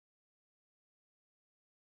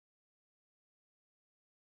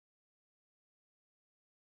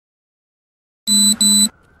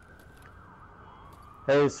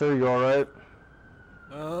Hey, sir, you alright?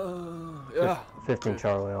 Yeah. 15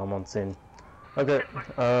 Charlie, I'm on scene. Okay,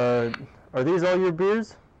 are these all your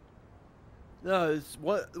beers? No, it's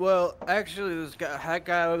what? Well, actually, this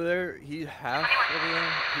guy over there, he halved everything.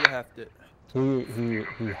 He halved it.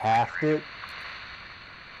 He halved it?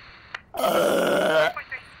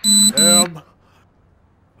 Damn.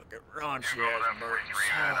 Fucking raunchy ass birds.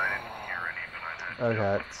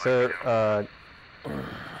 Okay, so,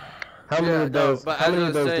 how many of those,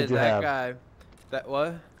 did you have? Guy, that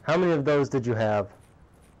what? How many of those did you have?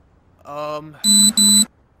 I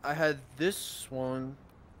had this one,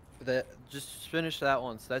 that just finished that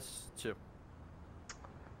one, so that's 2.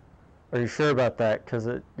 Are you sure about that? Cause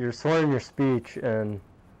you're slurring your speech and...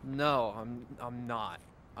 No, I'm not.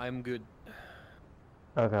 I'm good.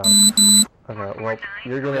 Okay. Okay, well,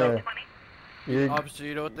 you're gonna... Officer,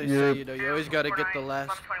 you know what they say, you know, you always gotta get the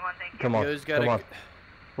last... Come on, come on.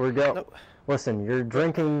 We're go. Nope. Listen, you're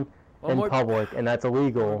drinking in public, and that's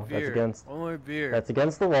illegal. That's against... One more beer. That's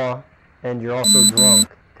against the law, and you're also drunk,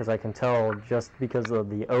 because I can tell just because of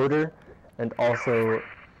the odor, and also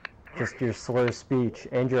just your slur speech,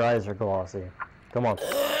 and your eyes are glossy. Come on.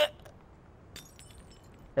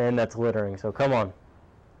 And that's littering, so come on.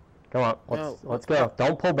 Come on, let's go.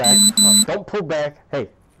 Don't pull back. Don't pull back. Hey,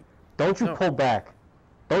 don't you pull back.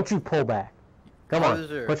 Don't you pull back. Come on,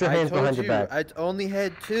 put your hands behind your back. I only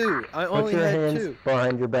had 2. I only had 2. Put your hands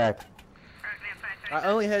behind your back. I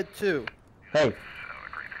only had 2. Hey.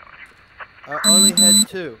 I only had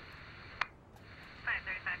 2.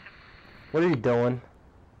 What are you doing?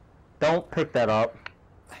 Don't pick that up.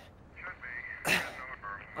 I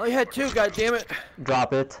only had 2, goddammit.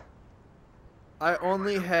 Drop it. I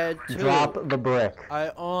only had 2. Drop the brick.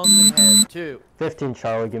 I only had 2. 15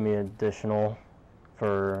 Charlie, give me additional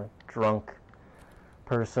for drunk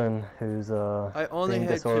person who's I only being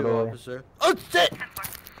had disorderly. 2, officer. Oh shit!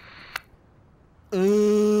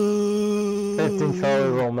 15 Charlie,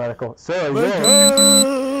 roll medical. Sir, are you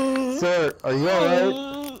alright? Sir, are you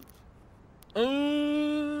alright?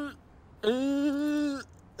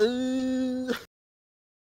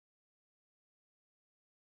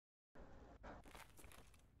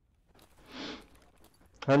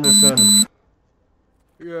 Henderson.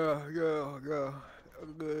 Yeah.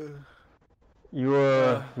 I'm good. You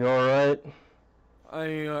alright? I'm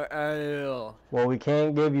ill. Well, we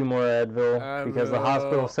can't give you more Advil because the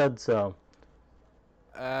hospital said so.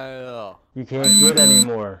 You can't get any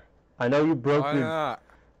more. I know you broke Why your... not?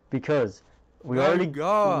 Because we My we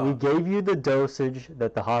gave you the dosage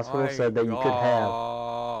that the hospital said that you could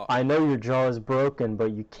have. I know your jaw is broken,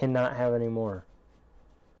 but you cannot have any more.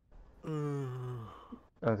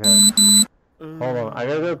 Okay. Hold on. I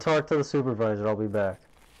gotta go talk to the supervisor. I'll be back.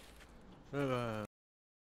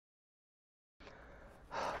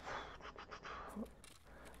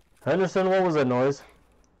 Henderson, what was that noise?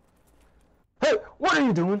 Hey, what are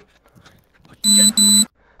you doing?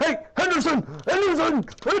 Hey, Henderson! Henderson!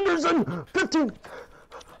 Henderson!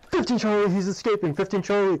 15 Charlie, he's escaping. 15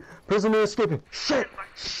 Charlie, prisoner escaping. Shit!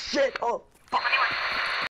 Shit! Oh, fuck!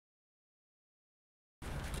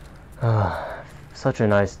 Such a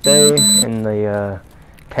nice day in the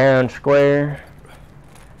town square,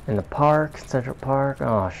 in the park, Central Park.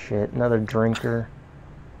 Oh shit, another drinker.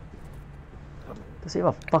 Does he have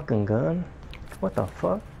a fucking gun? What the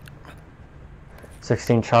fuck?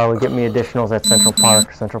 16 Charlie, get me additionals at Central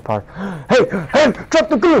Park. Central Park. Hey! Hey! Drop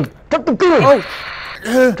the gun! Drop the gun!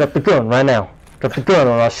 Oh! Drop the gun right now. Drop the gun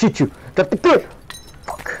or I'll shoot you. Drop the gun!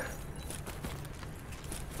 Fuck.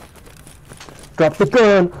 Drop the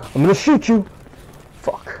gun! I'm gonna shoot you!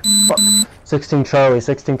 Fuck. Fuck. 16 Charlie,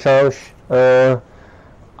 16 Charlie.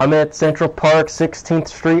 I'm at Central Park, 16th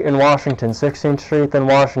Street in Washington. 16th Street in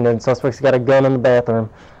Washington. Suspect's got a gun in the bathroom.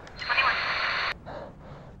 21.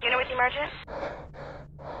 Unit with emergent.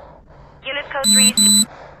 Unit code 3.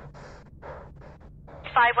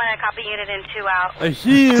 5-1, I copy unit in 2 out. I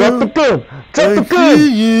see you. Drop the gun! Drop the gun!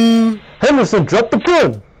 You. Henderson, drop the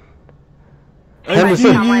gun!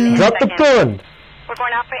 Henderson, drop the gun! We're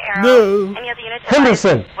going out for arrow. No. Any other units?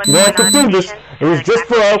 Henderson, you don't have to do this. It was just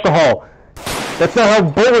for alcohol. That's not how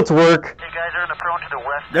bullets work. You guys are in the prone to the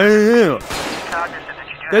west. Damn.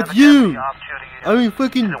 That's you. I mean,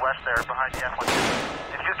 fucking. To the west there, behind the F1. If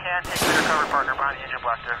you can, take your cover partner behind the engine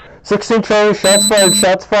block there. 16 Charlie, shots fired,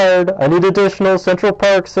 shots fired. I need additional. Central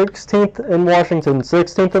Park, 16th in Washington,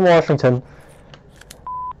 16th in Washington.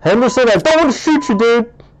 Henderson, I don't want to shoot you,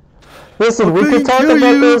 dude. Listen, we can talk about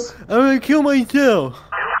this. I'm gonna kill myself. Hey, Harold,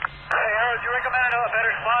 do you recommend a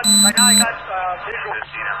better spot? Right now I got visual.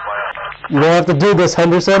 You don't have to do this,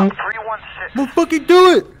 Henderson. 316. Well, fucking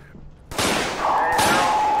do it. Hey,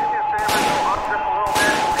 Harold, do me a favor, go up just a little bit.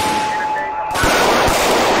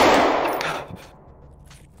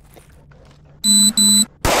 Six,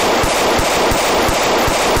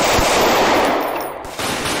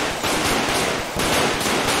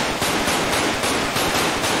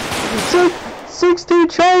 16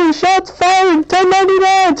 Charlie, shots fired,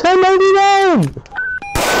 1099, 1099!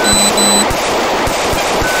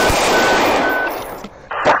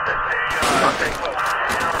 Fuck!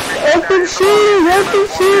 Open shooting, open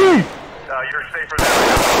shooting! You're safer there right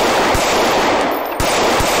now.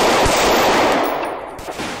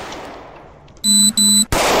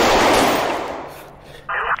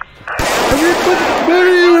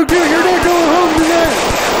 You're not going home tonight!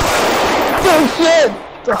 Oh shit!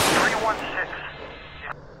 316.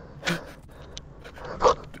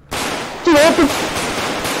 Get open!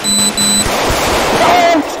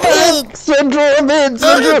 Oh fuck! Central, I'm in!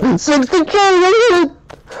 Central! 60 Charlie, I'm in!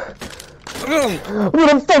 I'm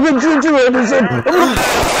gonna fucking shoot you, Henderson!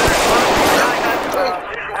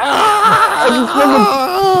 I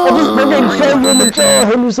just fucking shot you in the jaw,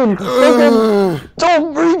 Henderson! Fucking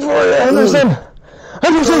don't breathe for it, Henderson!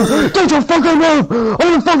 Henderson, don't you fucking move! I'm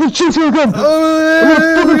gonna fucking shoot you again! I'm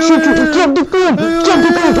gonna fucking shoot you! Jump the gun! Jump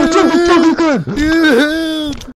the gun! Jump the fucking gun!